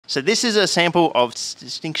So this is a sample of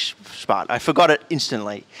Stinkspar. I forgot it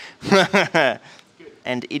instantly.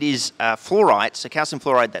 And it is fluorite, so calcium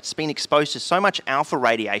fluoride, that's been exposed to so much alpha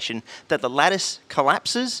radiation that the lattice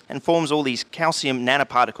collapses and forms all these calcium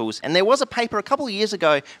nanoparticles. And there was a paper a couple of years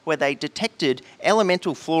ago where they detected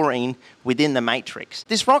elemental fluorine within the matrix.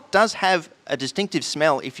 This rock does have a distinctive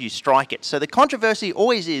smell if you strike it. So the controversy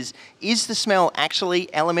always is the smell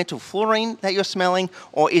actually elemental fluorine that you're smelling,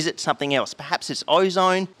 or is it something else? Perhaps it's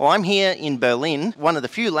ozone. Well, I'm here in Berlin, one of the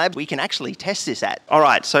few labs we can actually test this at. All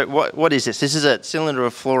right, so what is this? This is a cylinder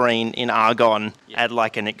of fluorine in argon at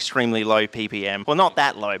like an extremely low ppm. Well, not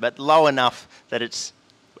that low, but low enough that it's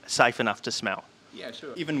safe enough to smell. Yeah,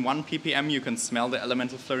 sure. Even 1 ppm you can smell the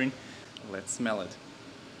elemental fluorine. Let's smell it.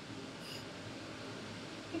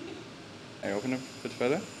 I open it a bit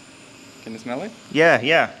further. Can you smell it?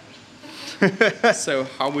 Yeah. So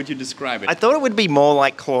how would you describe it? I thought it would be more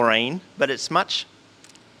like chlorine, but it's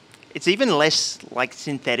even less like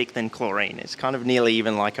synthetic than chlorine. It's kind of nearly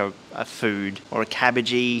even like a food or a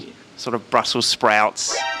cabbagey sort of Brussels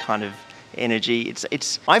sprouts kind of energy.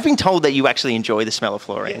 I've been told that you actually enjoy the smell of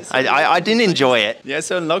fluorine. Yes, I didn't enjoy it. Yeah,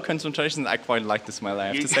 so in low concentrations, I quite like the smell,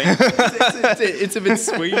 I have to say. It's a bit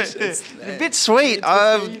sweet. It's a bit sweet.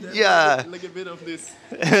 Yeah. Like a bit of this.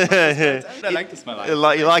 I like the smell.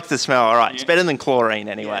 You like the smell, all right. Yeah. It's better than chlorine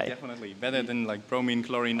anyway. Yeah, definitely. Better than like bromine,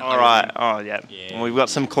 chlorine. All right. Oh, yeah. Well, we've got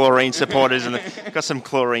some chlorine supporters and got some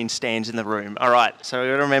chlorine stands in the room. All right. So we've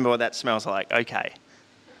got to remember what that smells like. Okay.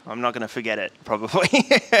 I'm not going to forget it, probably.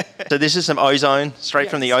 So this is some ozone, straight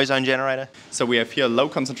from the ozone generator. So we have here a low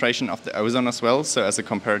concentration of the ozone as well, so as a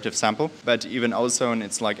comparative sample. But even ozone,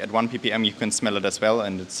 it's like at 1 ppm you can smell it as well,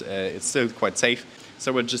 and it's still quite safe.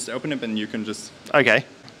 So we'll just open it and you can just... Okay.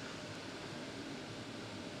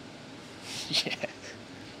 Yeah.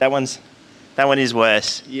 That one is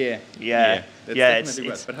worse. Yeah. That's definitely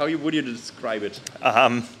worse. But how would you describe it?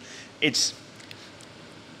 It's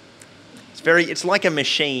like a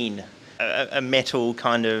machine, a metal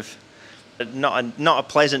kind of, not a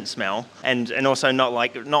pleasant smell, and also not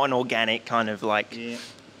an organic kind of like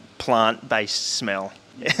plant-based smell.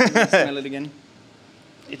 Yeah. Can you smell it again?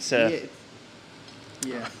 It's it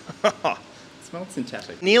smells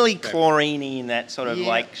synthetic. Nearly chlorine-y in that sort of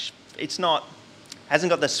like, hasn't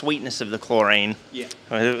got the sweetness of the chlorine. Yeah.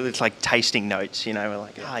 It's like tasting notes, you know, we're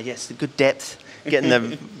like, yes, the good depth, getting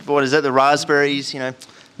the, the raspberries, you know,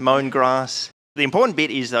 mown grass. The important bit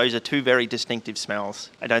is those are two very distinctive smells.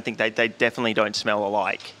 I don't think they definitely don't smell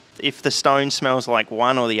alike. If the stone smells like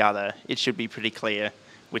one or the other, it should be pretty clear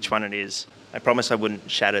which one it is. I promise I wouldn't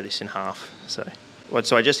shatter this in half. So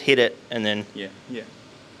I just hit it and then... Yeah.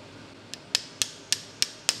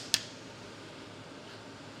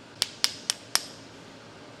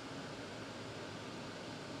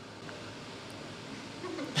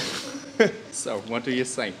 So, what do you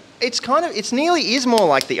say? It nearly is more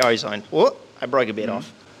like the ozone. Oh, I broke a bit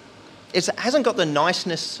off. It hasn't got the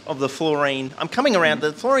niceness of the fluorine. I'm coming around.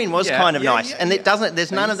 The fluorine was kind of nice, and it doesn't.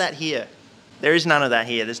 There's none of that here. There is none of that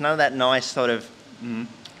here. There's none of that nice sort of.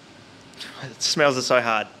 It smells it so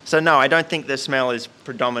hard. So no, I don't think the smell is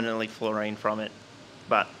predominantly fluorine from it,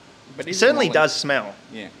 but it certainly does smell.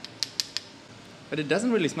 Yeah. But it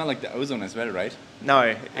doesn't really smell like the ozone as well, right?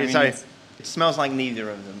 No, it smells like neither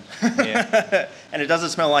of them. Yeah. And it doesn't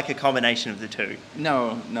smell like a combination of the two.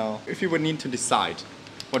 No. If you would need to decide,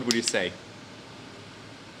 what would you say?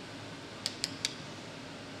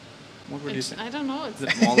 What would you say? I don't know. Is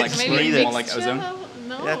it more like fluorine, more like ozone?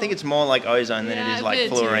 No. Yeah, I think it's more like ozone than it is like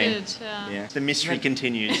fluorine. The mystery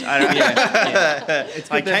continues.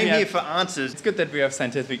 I came here for answers. It's good that we have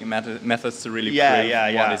scientific methods to really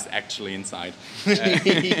prove what is actually inside.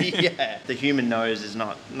 The human nose is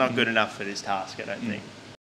not good enough for this task, I don't think.